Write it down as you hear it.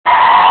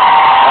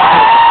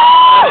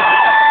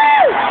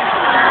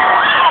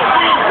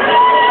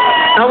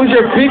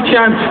your big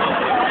chance.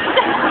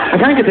 I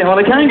can't get down,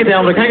 but I can't get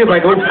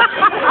back up.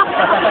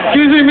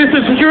 Excuse me,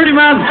 Mr. Security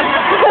Man.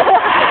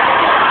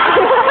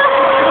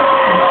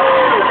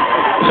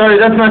 Sorry,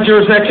 that's not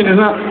your section, is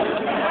it?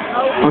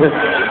 Okay.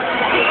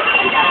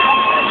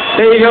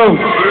 There you go.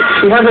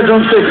 He has a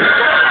drumstick.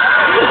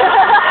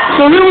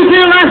 So who was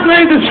here last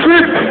night, the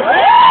script?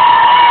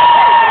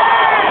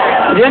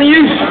 Is it any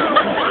use?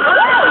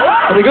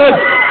 Are they good?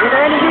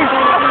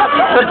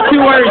 That's 2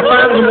 Irish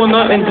bands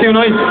in 2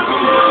 nights.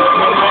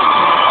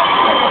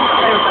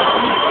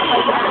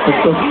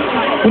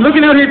 We're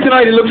looking out here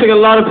tonight, it looks like a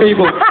lot of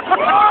people.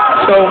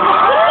 So,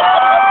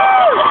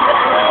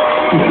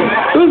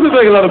 it does look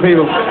like a lot of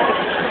people.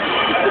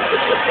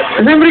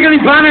 Has anybody got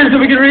any banners that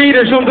we can read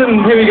or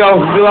something? Here we go.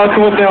 We'll all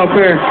come up now up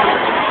here.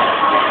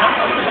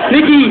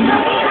 Nicky,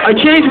 I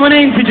changed my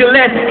name to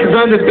Gillette because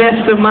I'm the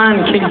best a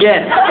man can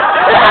get.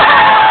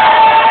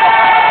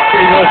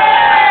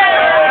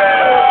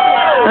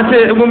 That's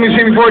it, one we've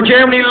seen before.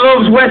 Germany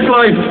loves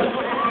Westlife.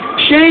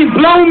 Shane,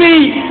 blow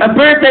me a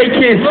birthday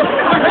kiss.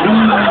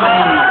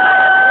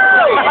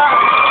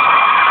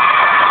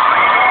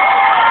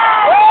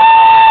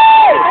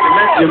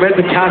 You meant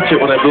to catch it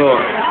when I blow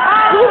it.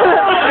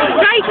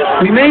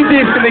 We made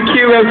this in the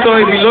queue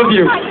outside. We love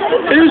you.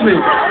 Seriously.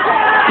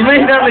 You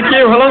made that in the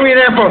queue. How long were you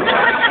there for?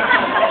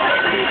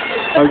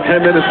 About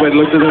 10 minutes when I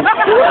looked at it.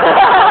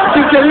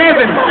 Since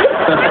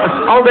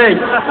 11. All day.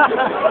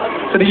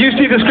 So did you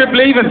see the script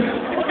leaving?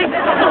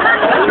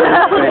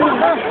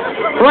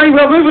 Right,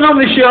 well, moving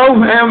on with the show.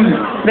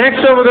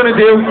 Next show we're going to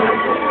do.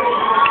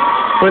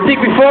 But I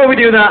think before we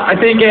do that, I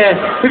think we have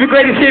a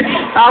greatest hits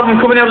album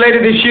coming out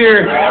later this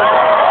year.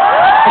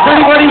 If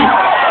anybody,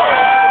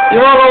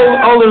 you're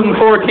all older than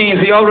 14,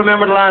 so you all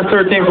remember the last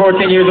 13,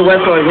 14 years of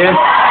Westlife, yeah?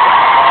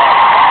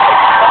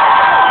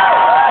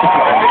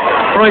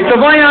 Right, so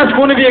if I ask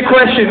one of you a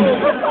question,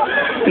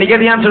 and you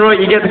get the answer right,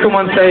 you get to come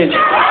on stage.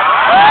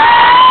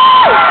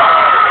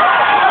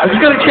 I've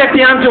just got to check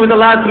the answer with the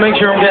lads to make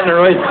sure I'm getting it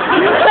right.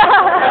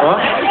 What?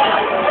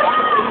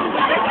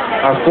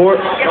 Our fourth?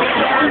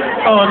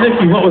 Oh,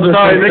 Nicky, what was it?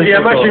 Sorry, Nicky,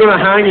 I'm actually going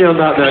to hang you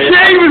on that now. Yeah?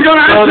 Shane was going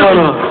to answer.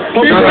 No.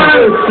 What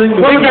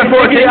was our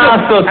fourth? He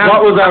asked us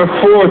what was our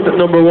fourth at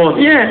number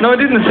 1. Yeah, no, I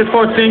didn't. I said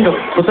fourth single.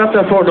 But that's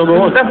our fourth number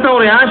 1. That's not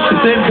what I asked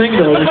you. Same thing,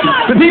 though.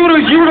 The thing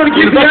was, you were going to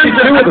give the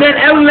answer, and then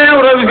out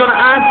loud I was going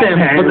to ask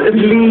them. But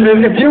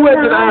if you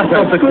went and asked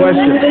us a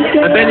question,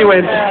 and then you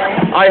went,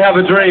 I have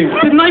a dream.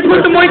 Didn't I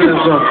put the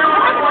microphone?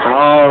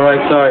 Oh,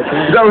 right, sorry.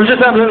 We're just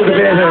having a little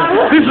debate here.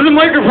 This is a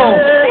microphone.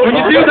 When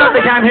you do that,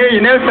 they can't hear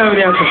you. Now tell me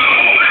the answer.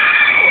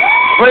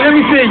 Right, let me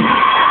see.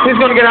 Who's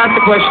going to get asked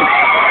the question?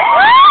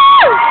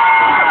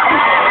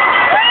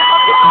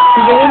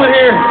 There's a woman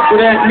here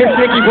with Miss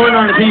Nicky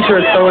Boyner on a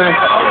t-shirt, so,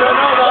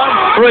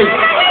 right.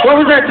 What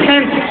was our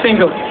 10th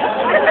single?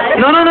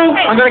 No.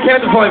 I'm going to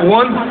count to 5. 1,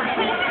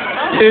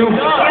 2,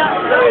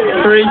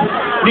 3.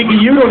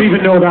 Nicky, you don't even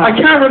know that. I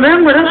can't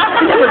remember that.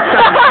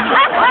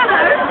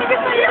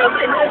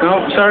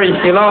 No, sorry,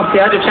 you lost.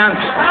 You had your chance.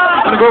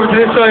 I'm going to go over to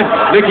this side.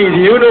 Nicky, do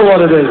you know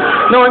what it is?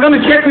 No, I'm going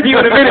to check with you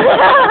in a minute.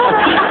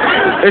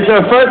 It's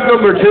our first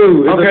number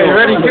 2. Okay, you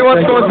ready? Who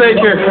wants to go on stage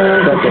here?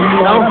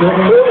 No?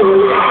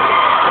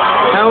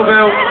 How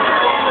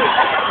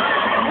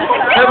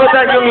about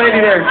that young lady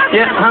there?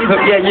 Yeah, hands up.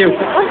 Yeah, you.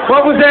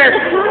 What was their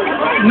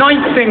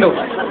 9th single?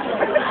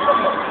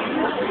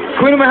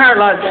 Queen of My Heart,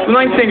 lads. The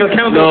 9th single.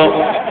 Count No.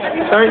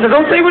 Sorry, so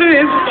don't say what it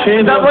is.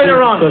 Is that right or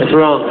wrong? It's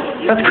wrong.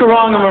 That's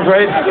wrong, I'm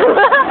afraid.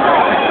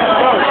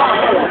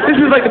 This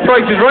is like The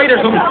Price is Right or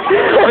something.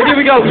 Right, here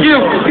we go.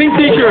 You, pink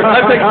t-shirt.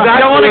 I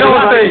don't want to go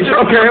on stage.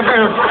 Okay, fair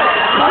enough.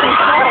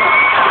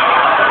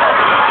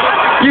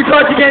 You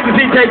thought you came to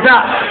see Take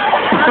That.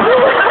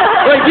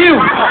 Right, you.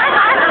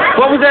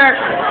 What was their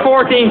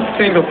 14th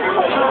single?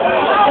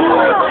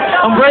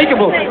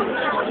 Unbreakable.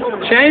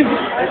 Shane?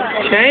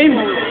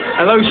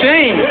 Hello,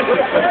 Shane.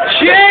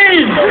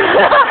 Shane!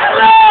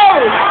 Hello!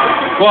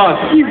 What?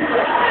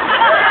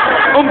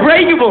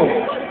 Unbreakable.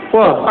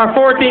 What? Our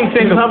 14th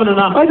single. Having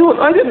enough. I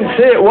didn't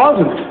say it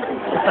wasn't.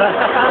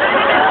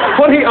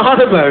 What are you on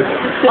about?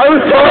 I was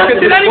talking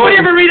to Did anybody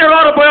ever read our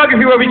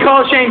autobiography where we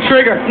call Shane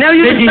Trigger? Now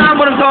you understand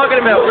what I'm talking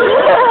about.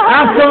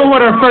 Ask someone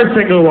what our first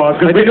single was.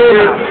 I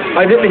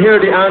didn't hear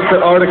the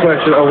answer or the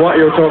question or what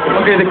you were talking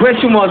about. Okay, the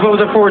question was, what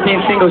was her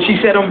 14th single? She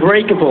said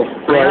Unbreakable.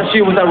 Right. I asked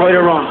you, was that right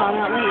or wrong?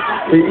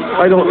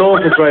 I don't know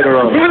if it's right or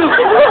wrong. What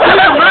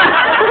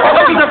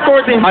was her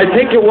 14th? I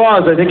think it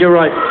was. I think you're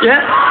right.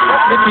 Yeah?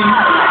 Nicky,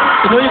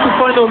 you know you can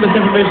find all this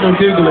information on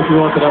Google if you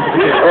wanted after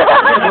the game.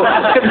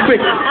 Get it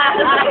quick.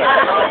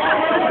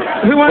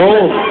 Who wants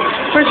it?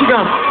 Where's she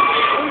gone?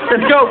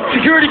 Let's go.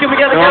 Security, can we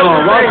get a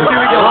No. What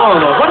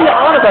are you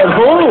on about?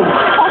 Home?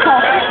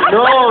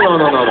 No.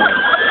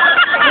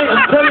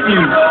 I'm telling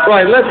you.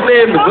 Right, let's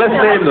name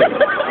them.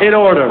 In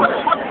order.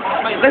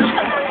 Let's...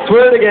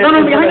 Twirl again. No,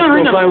 hang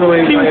on.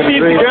 See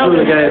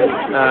again.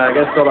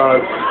 Against all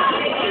odds.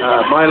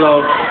 My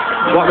Love.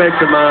 What Makes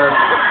a Man.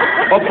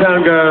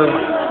 Uptown Girl.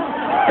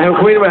 And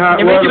Queen of My Heart.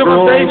 You make it up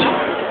on stage?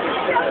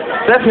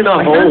 Definitely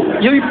not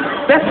Home.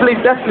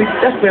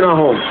 Definitely not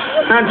home.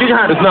 And do your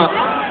hand. It's not.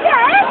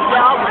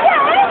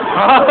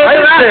 Oh, I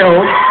didn't stay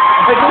home.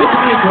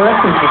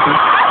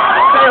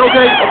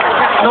 Okay.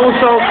 No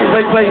assault will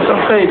take place on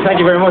stage. Thank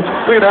you very much.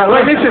 Look at that.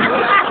 Right, listen.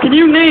 Can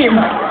you name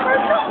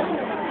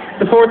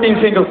the 14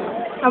 singles?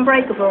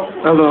 Unbreakable.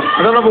 Hold on.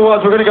 I don't know who it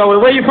was. We're going to go with.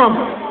 Where are you from?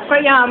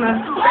 Yarmouth.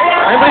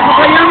 Anybody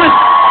from Yarmouth?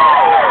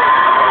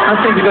 I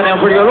think you're going down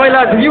pretty good. Right,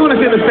 lads, if you want to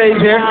sit on the stage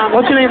here,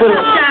 what's your name, buddy?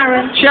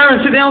 Sharon.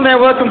 Sharon, sit down there.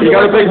 Welcome to You the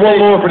got to Westlife pick one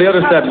stage. more for the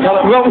other steps. We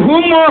got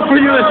one more for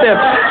you,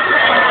 Steph.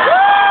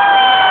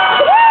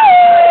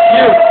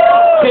 You,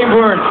 Team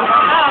Byrne.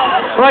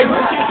 Right,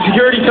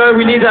 security sir,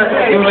 we need that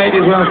young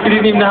lady as well. She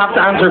didn't even have to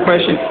answer a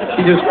question.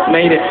 She just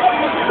made it.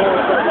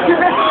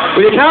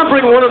 Well, you can't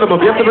bring one of them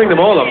up. You have to bring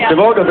them all up. They've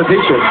all got the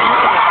t-shirts.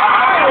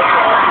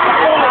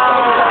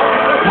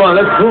 Come on,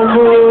 let's boom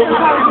boom.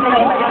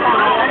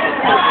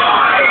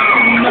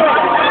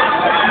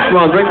 Come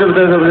on, bring them.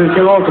 They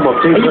can all come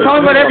up. Are you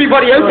talking about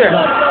everybody out there?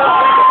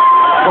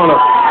 Come on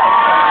up.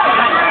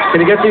 Can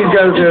you get these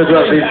girls here as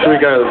well? These three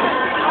girls.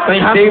 They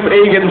have Team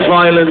Egan,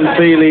 Ryland,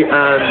 Feely,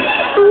 and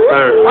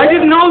Aaron. I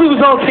didn't know there was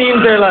all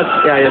teams there, lads.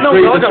 Yeah, No,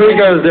 the three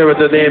girls there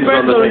with their names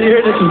on the thing.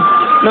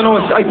 No,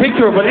 I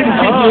picked her up, but I didn't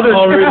see the others.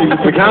 Oh, really?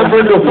 We can't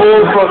bring the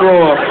whole front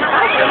row up.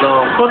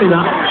 No. Funny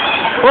that.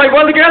 Right,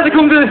 well, the girls have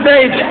come to the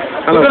stage.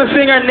 Hello. We're going to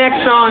sing our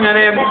next song, and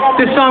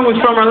this song was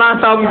from our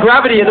last album,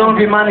 Gravity. I don't know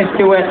if you managed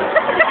to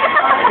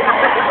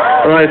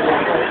Right.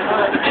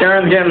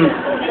 Sharon's getting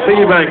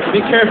Piggy bank. Be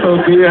careful.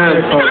 Give me your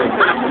hand.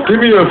 Give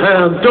me your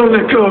hand. Don't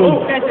let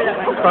go.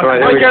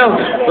 Right, Right, girls.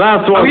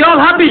 Last Are one. we all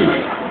happy?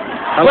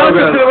 Hello, Welcome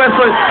girls. to the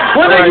Westlife.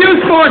 Why don't Right. you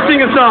four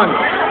sing a song?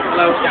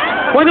 Hello.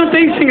 Why don't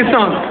they sing a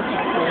song?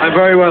 I'm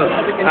very well.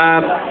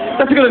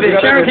 That's a good idea.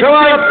 Sharon, can Go you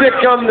on sing? up, Dick.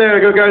 Come there.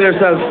 Go girl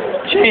yourself.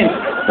 Shane,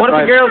 why don't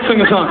Right. the girls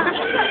sing a song?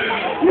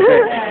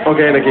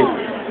 Okay, Nicky.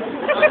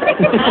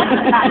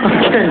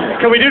 Okay.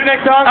 Can we do the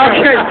next song?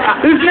 Okay.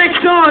 This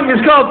next song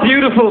is called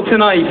Beautiful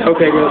Tonight.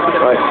 Okay, girls.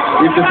 Right.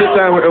 You can sit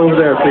down over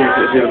there, please,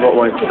 if you don't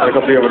mind. I'll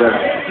come to you over there.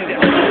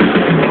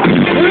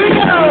 Here we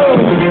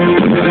go.